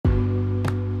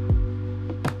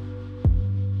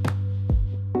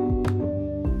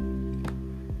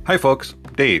Hi folks,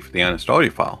 Dave, the Honest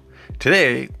Audiophile.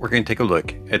 Today, we're going to take a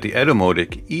look at the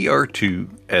Etymotic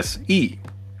ER2SE.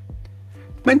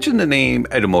 Mention the name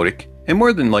Etymotic, and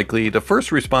more than likely, the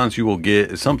first response you will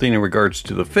get is something in regards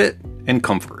to the fit and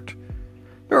comfort.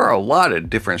 There are a lot of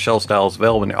different shell styles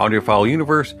available in the audiophile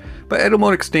universe, but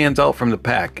Etymotic stands out from the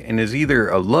pack and is either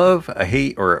a love, a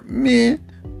hate, or a meh.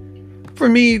 For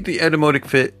me, the Etymotic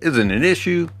fit isn't an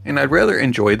issue, and I'd rather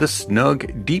enjoy the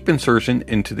snug, deep insertion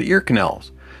into the ear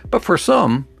canals. But for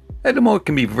some, Etymotic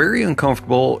can be very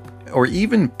uncomfortable or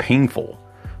even painful.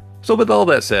 So with all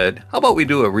that said, how about we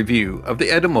do a review of the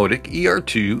Etymotic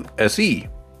ER2SE?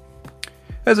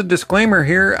 As a disclaimer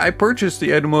here, I purchased the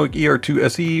Etymotic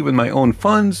ER2SE with my own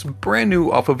funds, brand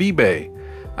new off of eBay.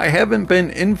 I haven't been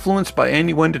influenced by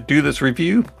anyone to do this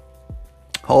review.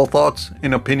 All thoughts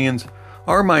and opinions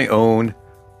are my own,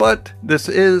 but this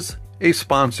is a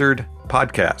sponsored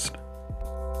podcast.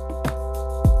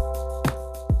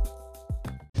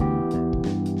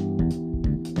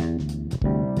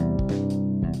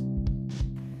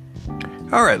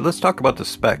 Alright, let's talk about the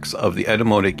specs of the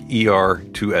Etymotic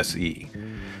ER2SE.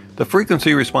 The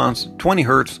frequency response, 20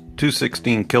 Hz to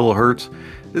 16 kHz.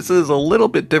 This is a little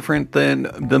bit different than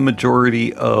the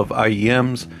majority of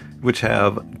IEMs, which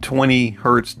have 20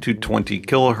 Hz to 20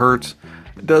 kHz.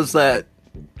 Does that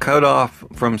cutoff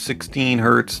from 16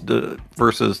 Hz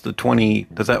versus the 20,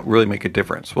 does that really make a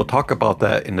difference? We'll talk about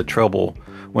that in the treble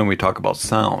when we talk about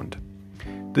sound.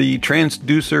 The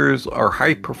transducers are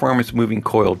high performance moving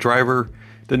coil driver.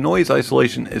 The noise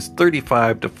isolation is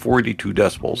 35 to 42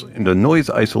 decibels, and the noise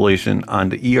isolation on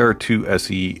the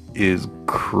ER2SE is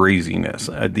craziness.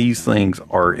 These things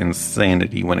are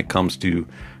insanity when it comes to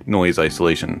noise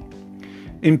isolation.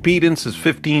 Impedance is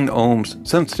 15 ohms,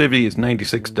 sensitivity is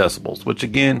 96 decibels, which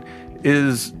again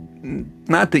is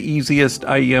not the easiest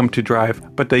IEM to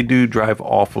drive, but they do drive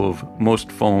off of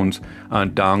most phones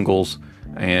on dongles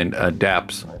and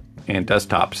DAPs and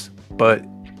desktops, but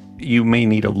you may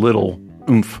need a little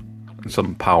oomph,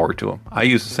 some power to them. I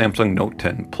use the Samsung Note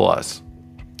 10 Plus.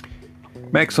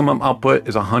 Maximum output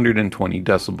is 120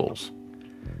 decibels.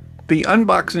 The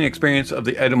unboxing experience of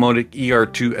the Etymotic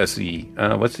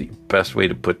ER2SE, what's the best way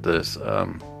to put this?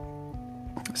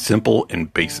 Simple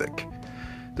and basic.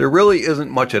 There really isn't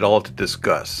much at all to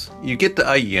discuss. You get the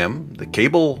IEM, the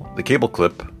cable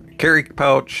clip, carry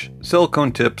pouch,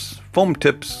 silicone tips, foam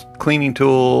tips, cleaning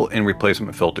tool, and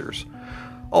replacement filters.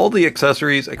 All the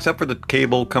accessories, except for the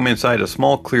cable, come inside a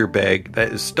small clear bag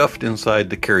that is stuffed inside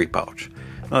the carry pouch.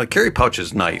 Now, the carry pouch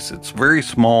is nice. It's very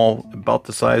small, about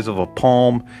the size of a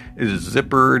palm. It is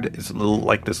zippered. It's a little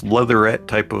like this leatherette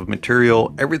type of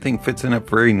material. Everything fits in it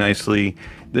very nicely.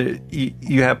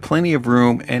 You have plenty of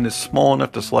room, and it's small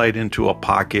enough to slide into a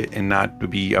pocket and not to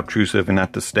be obtrusive and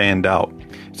not to stand out.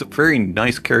 It's a very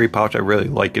nice carry pouch. I really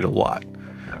like it a lot.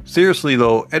 Seriously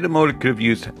though, Etymotic could have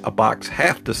used a box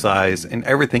half the size and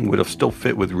everything would have still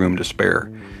fit with room to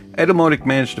spare. Etymotic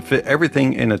managed to fit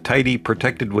everything in a tidy,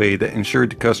 protected way that ensured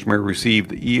the customer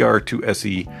received the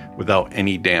ER2SE without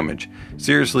any damage.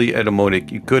 Seriously,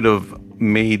 Etymotic, you could have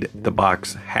made the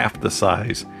box half the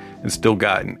size and still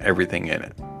gotten everything in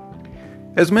it.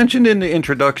 As mentioned in the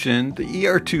introduction, the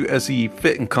ER2SE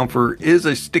fit and comfort is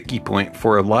a sticky point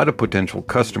for a lot of potential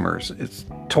customers. It's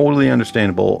totally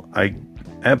understandable. I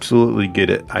absolutely get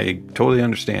it. I totally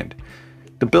understand.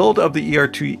 The build of the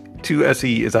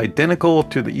ER2SE is identical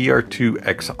to the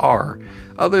ER2XR,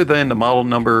 other than the model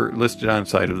number listed on the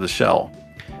side of the shell.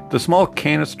 The small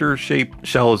canister-shaped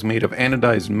shell is made of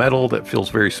anodized metal that feels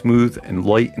very smooth and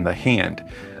light in the hand.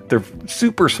 They're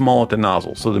super small at the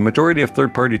nozzle, so the majority of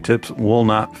third-party tips will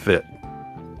not fit.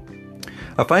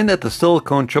 I find that the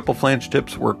silicone triple flange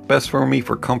tips work best for me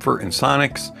for comfort and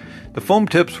sonics. The foam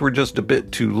tips were just a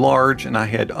bit too large and I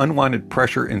had unwanted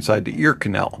pressure inside the ear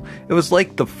canal. It was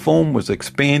like the foam was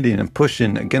expanding and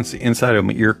pushing against the inside of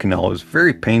my ear canal. It was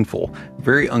very painful,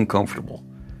 very uncomfortable.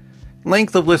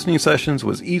 Length of listening sessions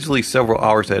was easily several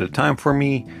hours at a time for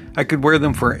me. I could wear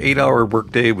them for an 8-hour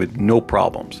workday with no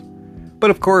problems. But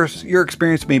of course, your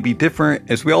experience may be different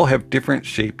as we all have different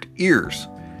shaped ears.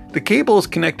 The cable is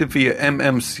connected via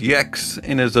MMCX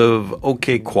and is of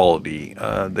okay quality.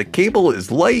 The cable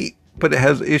is light, but it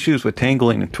has issues with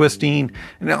tangling and twisting,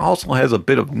 and it also has a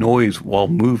bit of noise while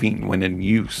moving when in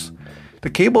use. The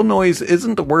cable noise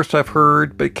isn't the worst I've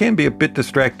heard, but it can be a bit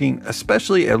distracting,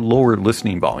 especially at lower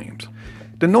listening volumes.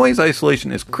 The noise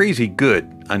isolation is crazy good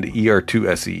on the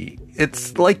ER2SE.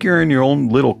 It's like you're in your own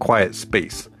little quiet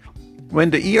space. When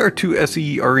the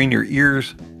ER2SE are in your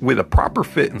ears with a proper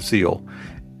fit and seal,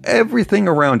 everything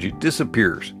around you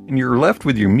disappears and you're left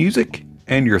with your music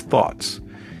and your thoughts.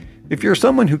 If you're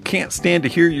someone who can't stand to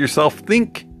hear yourself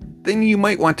think, then you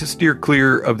might want to steer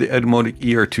clear of the Etymotic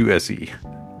ER2SE.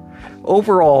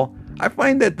 Overall, I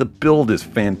find that the build is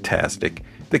fantastic.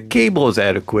 The cable is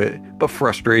adequate, but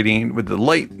frustrating with the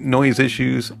light noise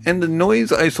issues, and the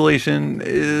noise isolation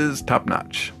is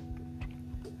top-notch.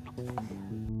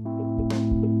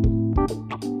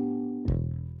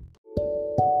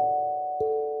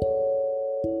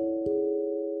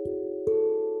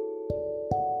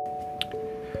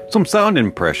 Some sound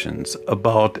impressions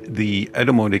about the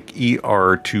Etymotic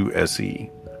ER2SE.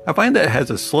 I find that it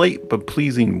has a slight but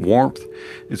pleasing warmth,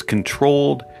 is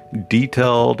controlled,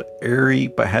 detailed, airy,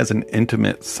 but has an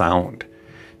intimate sound.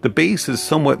 The bass is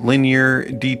somewhat linear,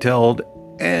 detailed,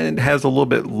 and has a little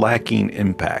bit lacking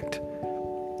impact.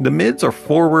 The mids are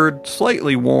forward,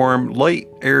 slightly warm, light,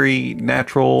 airy,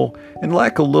 natural, and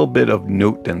lack a little bit of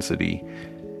note density.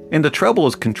 And the treble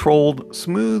is controlled,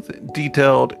 smooth,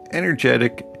 detailed,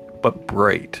 energetic, but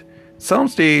bright.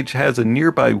 Soundstage has a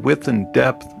nearby width and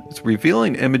depth, it's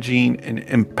revealing imaging and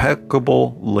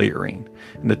impeccable layering.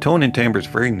 And the tone and timbre is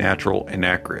very natural and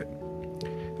accurate.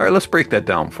 Alright, let's break that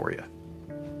down for you.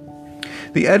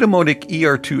 The Etymotic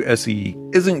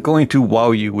ER2SE isn't going to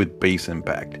wow you with bass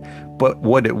impact, but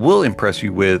what it will impress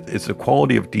you with is the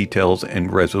quality of details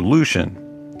and resolution.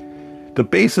 The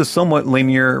bass is somewhat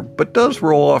linear, but does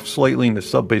roll off slightly in the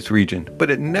sub-bass region,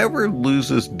 but it never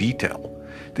loses detail.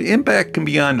 The impact can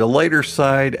be on the lighter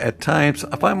side. At times,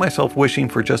 I find myself wishing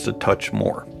for just a touch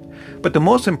more. But the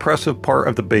most impressive part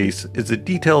of the bass is the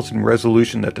details and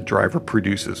resolution that the driver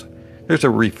produces. There's a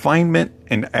refinement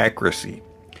and accuracy.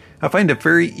 I find it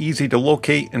very easy to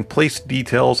locate and place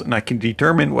details, and I can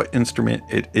determine what instrument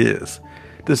it is.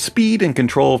 The speed and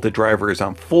control of the driver is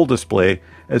on full display,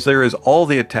 as there is all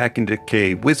the attack and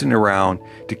decay whizzing around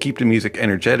to keep the music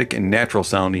energetic and natural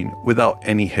sounding without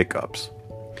any hiccups.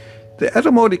 The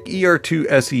Etymotic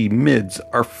ER2SE mids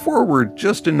are forward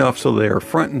just enough so they are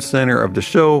front and center of the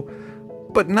show,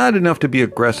 but not enough to be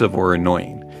aggressive or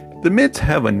annoying. The mids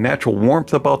have a natural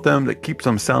warmth about them that keeps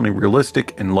them sounding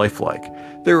realistic and lifelike.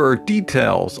 There are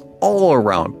details all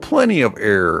around, plenty of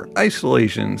air,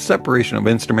 isolation, separation of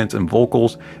instruments and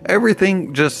vocals.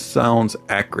 Everything just sounds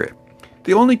accurate.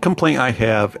 The only complaint I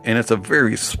have, and it's a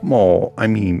very small,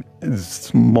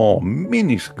 minuscule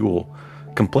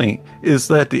complaint, is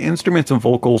that the instruments and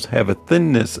vocals have a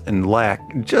thinness and lack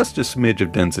just a smidge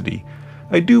of density.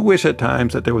 I do wish at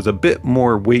times that there was a bit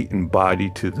more weight and body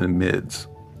to the mids.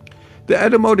 The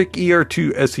Etymotic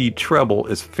ER2SE treble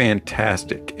is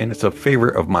fantastic and it's a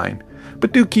favorite of mine,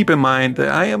 but do keep in mind that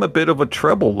I am a bit of a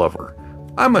treble lover.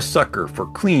 I'm a sucker for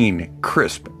clean,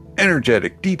 crisp,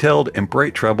 energetic, detailed, and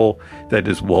bright treble that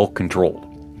is well controlled.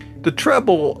 The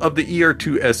treble of the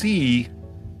ER2SE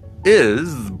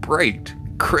is bright,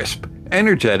 crisp,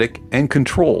 energetic, and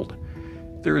controlled.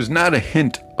 There is not a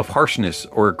hint of harshness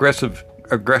or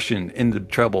aggression in the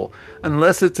treble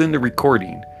unless it's in the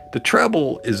recording. The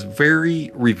treble is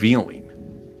very revealing.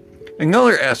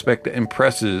 Another aspect that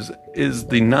impresses is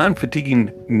the non-fatiguing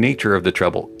nature of the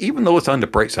treble, even though it's on the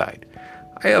bright side.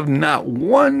 I have not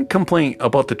one complaint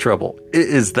about the treble. It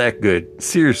is that good.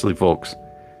 Seriously, folks.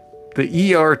 The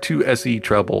ER2SE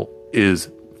treble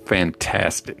is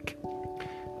fantastic.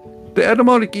 The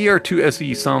Etymotic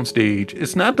ER2SE soundstage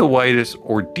is not the widest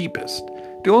or deepest.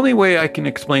 The only way I can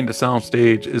explain the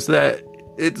soundstage is that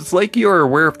it's like you are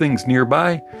aware of things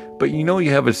nearby, but you know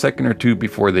you have a second or two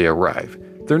before they arrive.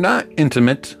 They're not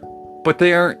intimate, but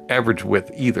they aren't average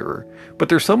width either, but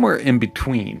they're somewhere in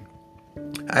between.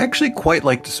 I actually quite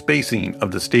like the spacing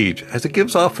of the stage, as it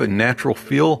gives off a natural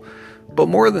feel, but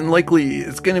more than likely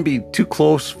it's going to be too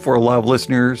close for a lot of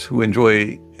listeners who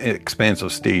enjoy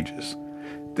expansive stages.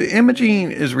 The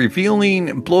imaging is revealing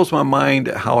and blows my mind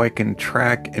at how I can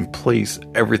track and place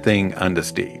everything on the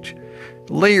stage.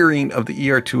 Layering of the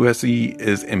ER2SE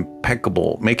is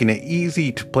impeccable, making it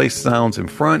easy to place sounds in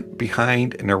front,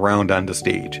 behind, and around on the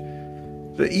stage.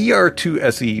 The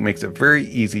ER2SE makes it very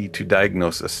easy to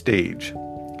diagnose a stage.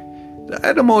 The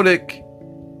Etymotic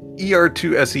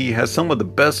ER2SE has some of the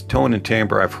best tone and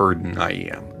timbre I've heard in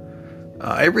IEM.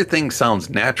 Everything sounds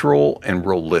natural and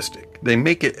realistic. They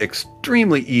make it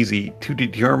extremely easy to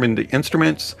determine the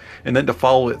instruments and then to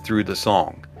follow it through the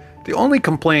song. The only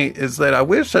complaint is that I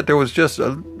wish that there was just a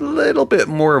little bit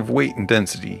more of weight and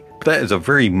density, but that is a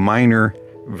very minor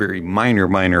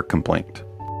complaint.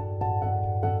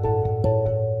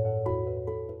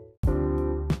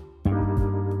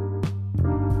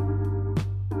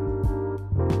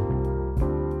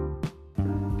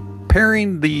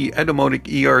 Pairing the Etymotic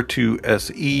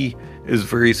ER2SE is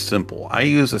very simple. I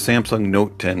use a Samsung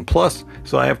Note 10 Plus,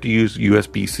 so I have to use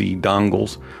USB-C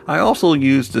dongles. I also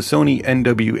use the Sony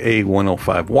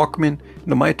NWA105 Walkman and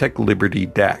the Mytek Liberty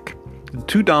DAC. The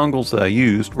two dongles that I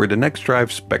used were the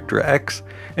NextDrive Spectra X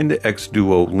and the X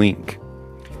Duo Link.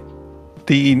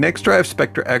 The NextDrive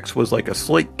Spectra X was like a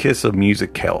slight kiss of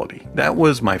musicality. That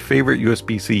was my favorite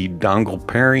USB-C dongle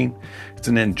pairing. It's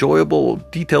an enjoyable,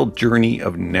 detailed journey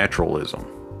of naturalism.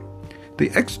 The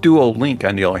X Duo Link,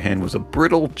 on the other hand, was a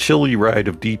brittle, chilly ride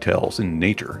of details in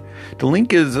nature. The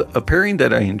Link is a pairing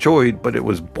that I enjoyed, but it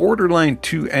was borderline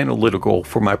too analytical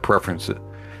for my preferences.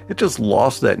 It just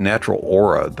lost that natural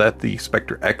aura that the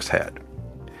Spectra X had.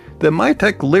 The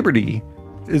Mytek Liberty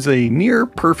is a near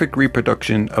perfect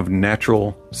reproduction of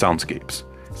natural soundscapes.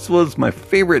 This was my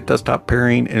favorite desktop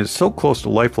pairing and is so close to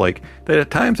lifelike that at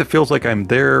times it feels like I'm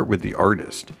there with the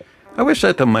artist. I wish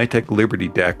that the Mytek Liberty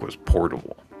DAC was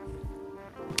portable.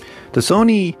 The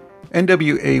Sony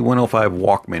NWA105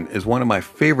 Walkman is one of my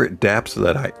favorite DAPs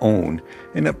that I own,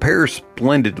 and it pairs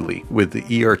splendidly with the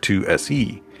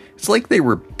ER2SE. It's like they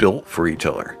were built for each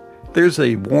other. There's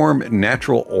a warm,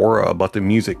 natural aura about the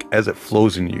music as it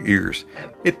flows in your ears.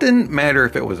 It didn't matter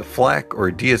if it was a FLAC or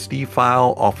a DSD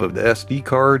file off of the SD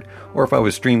card, or if I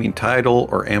was streaming Tidal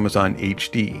or Amazon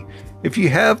HD. If you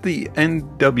have the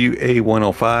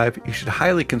NWA105, you should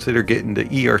highly consider getting the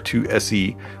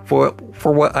ER2SE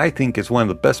for what I think is one of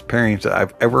the best pairings that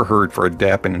I've ever heard for a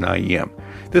DAP and an IEM.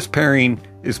 This pairing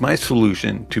is my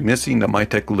solution to missing the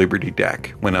Mytek Liberty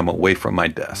DAC when I'm away from my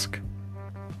desk.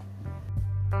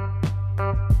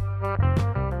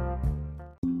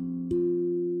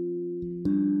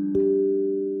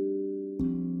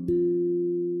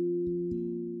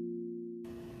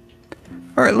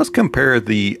 Alright, let's compare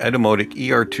the Etymotic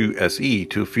ER2SE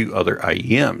to a few other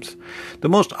IEMs. The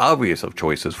most obvious of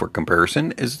choices for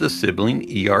comparison is the sibling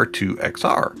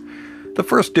ER2XR. The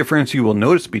first difference you will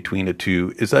notice between the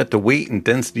two is that the weight and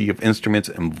density of instruments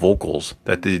and vocals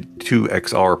that the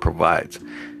 2XR provides.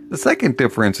 The second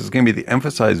difference is going to be the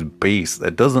emphasized bass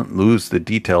that doesn't lose the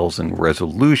details and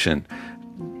resolution.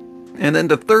 And then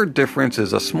the third difference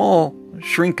is a small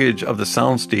shrinkage of the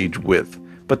soundstage width,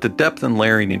 but the depth and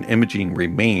layering and imaging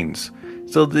remains.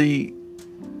 So the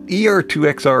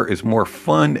ER2XR is more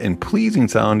fun and pleasing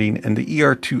sounding, and the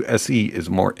ER2SE is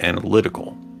more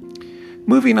analytical.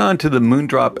 Moving on to the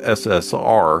Moondrop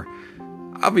SSR,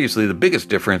 obviously the biggest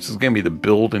difference is going to be the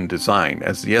build and design,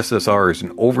 as the SSR is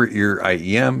an over-ear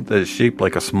IEM that is shaped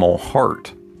like a small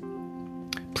heart.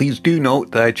 Please do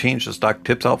note that I changed the stock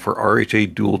tips out for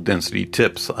RHA dual density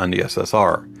tips on the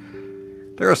SSR.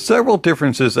 There are several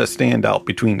differences that stand out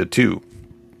between the two.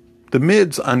 The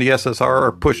mids on the SSR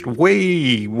are pushed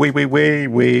way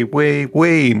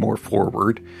more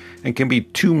forward and can be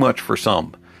too much for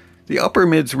some. The upper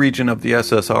mids region of the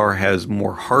SSR has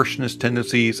more harshness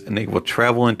tendencies, and they will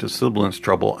travel into sibilance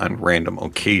treble on random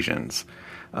occasions.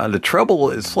 The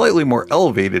treble is slightly more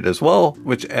elevated as well,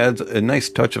 which adds a nice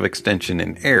touch of extension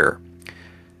in air.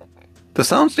 The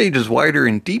soundstage is wider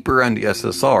and deeper on the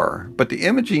SSR, but the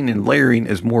imaging and layering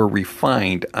is more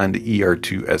refined on the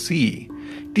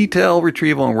ER2SE. Detail,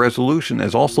 retrieval, and resolution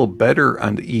is also better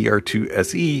on the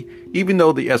ER2SE, even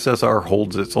though the SSR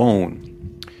holds its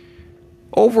own.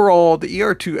 Overall, the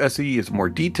ER2SE is more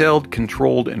detailed,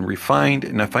 controlled, and refined,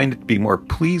 and I find it to be more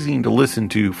pleasing to listen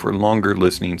to for longer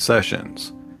listening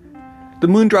sessions. The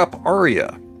Moondrop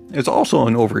Aria is also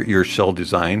an over-ear shell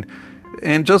design,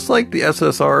 and just like the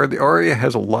SSR, the Aria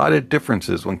has a lot of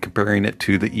differences when comparing it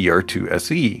to the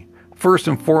ER2SE. First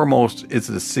and foremost is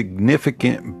the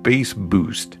significant bass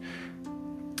boost.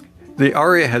 The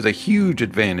Aria has a huge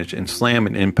advantage in slam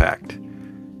and impact.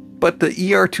 But the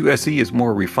ER2SE is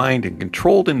more refined and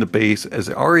controlled in the bass, as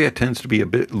the Aria tends to be a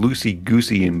bit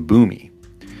loosey-goosey and boomy.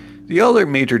 The other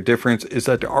major difference is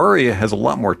that the Aria has a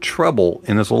lot more treble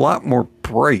and is a lot more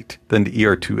bright than the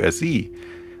ER2SE.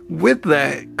 With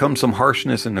that comes some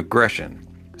harshness and aggression.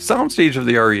 Soundstage of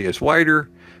the Aria is wider,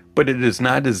 but it is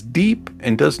not as deep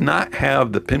and does not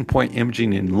have the pinpoint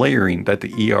imaging and layering that the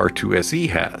ER2SE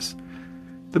has.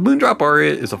 The Moondrop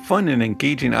Aria is a fun and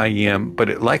engaging IEM, but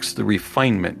it lacks the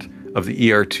refinement of the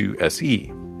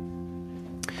ER2SE.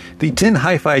 The Tin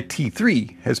Hi-Fi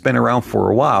T3 has been around for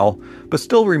a while, but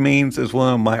still remains as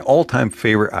one of my all-time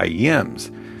favorite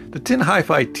IEMs. The Tin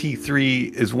Hi-Fi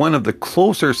T3 is one of the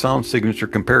closer sound signature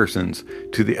comparisons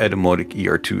to the Etymotic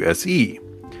ER2SE.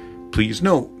 Please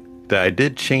note that I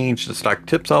did change the stock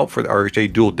tips out for the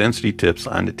RHA dual density tips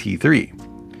on the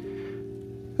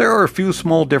T3. There are a few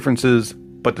small differences,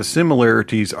 but the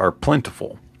similarities are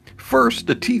plentiful. First,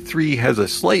 the T3 has a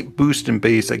slight boost in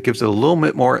bass that gives it a little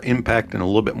bit more impact and a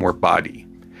little bit more body.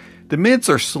 The mids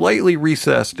are slightly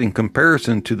recessed in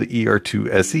comparison to the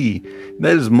ER2SE.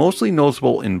 That is mostly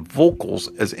noticeable in vocals,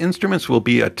 as instruments will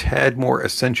be a tad more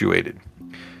accentuated.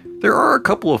 There are a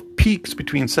couple of peaks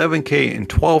between 7K and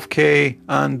 12K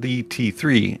on the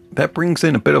T3 that brings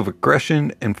in a bit of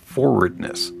aggression and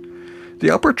forwardness.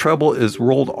 The upper treble is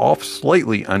rolled off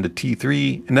slightly on the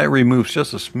T3, and that removes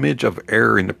just a smidge of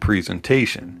air in the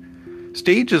presentation.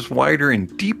 Stage is wider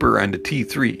and deeper on the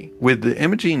T3, with the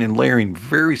imaging and layering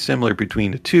very similar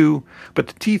between the two, but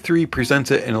the T3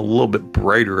 presents it in a little bit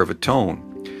brighter of a tone.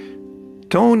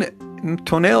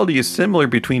 Tonality is similar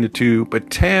between the two, but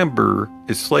timbre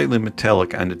is slightly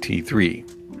metallic on the T3.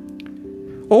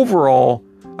 Overall,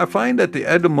 I find that the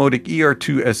Etymotic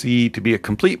ER2SE to be a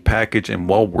complete package and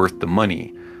well worth the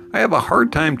money. I have a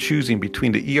hard time choosing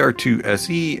between the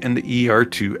ER2SE and the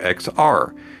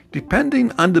ER2XR.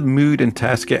 Depending on the mood and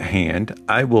task at hand,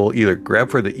 I will either grab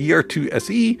for the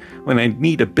ER2SE when I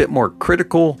need a bit more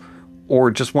critical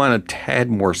or just want a tad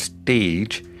more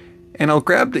stage, and I'll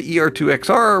grab the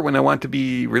ER2XR when I want to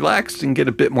be relaxed and get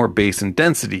a bit more bass and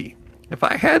density. If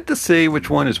I had to say which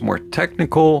one is more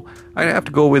technical, I'd have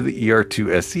to go with the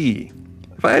ER2SE.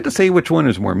 If I had to say which one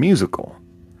is more musical,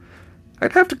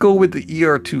 I'd have to go with the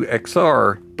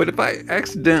ER2XR, but if I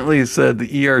accidentally said the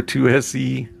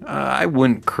ER2SE, I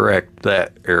wouldn't correct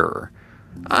that error.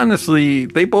 Honestly,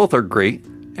 they both are great,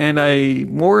 and I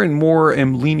more and more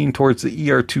am leaning towards the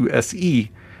ER2SE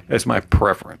as my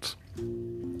preference.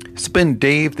 It's been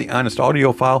Dave, the Honest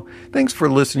Audiophile. Thanks for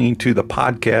listening to the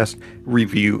podcast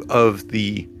review of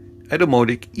the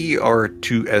Etymotic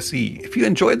ER2SE. If you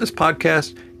enjoyed this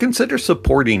podcast, consider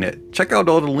supporting it. Check out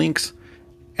all the links,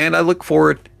 and I look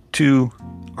forward to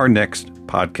our next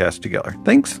podcast together.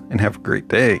 Thanks, and have a great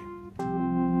day.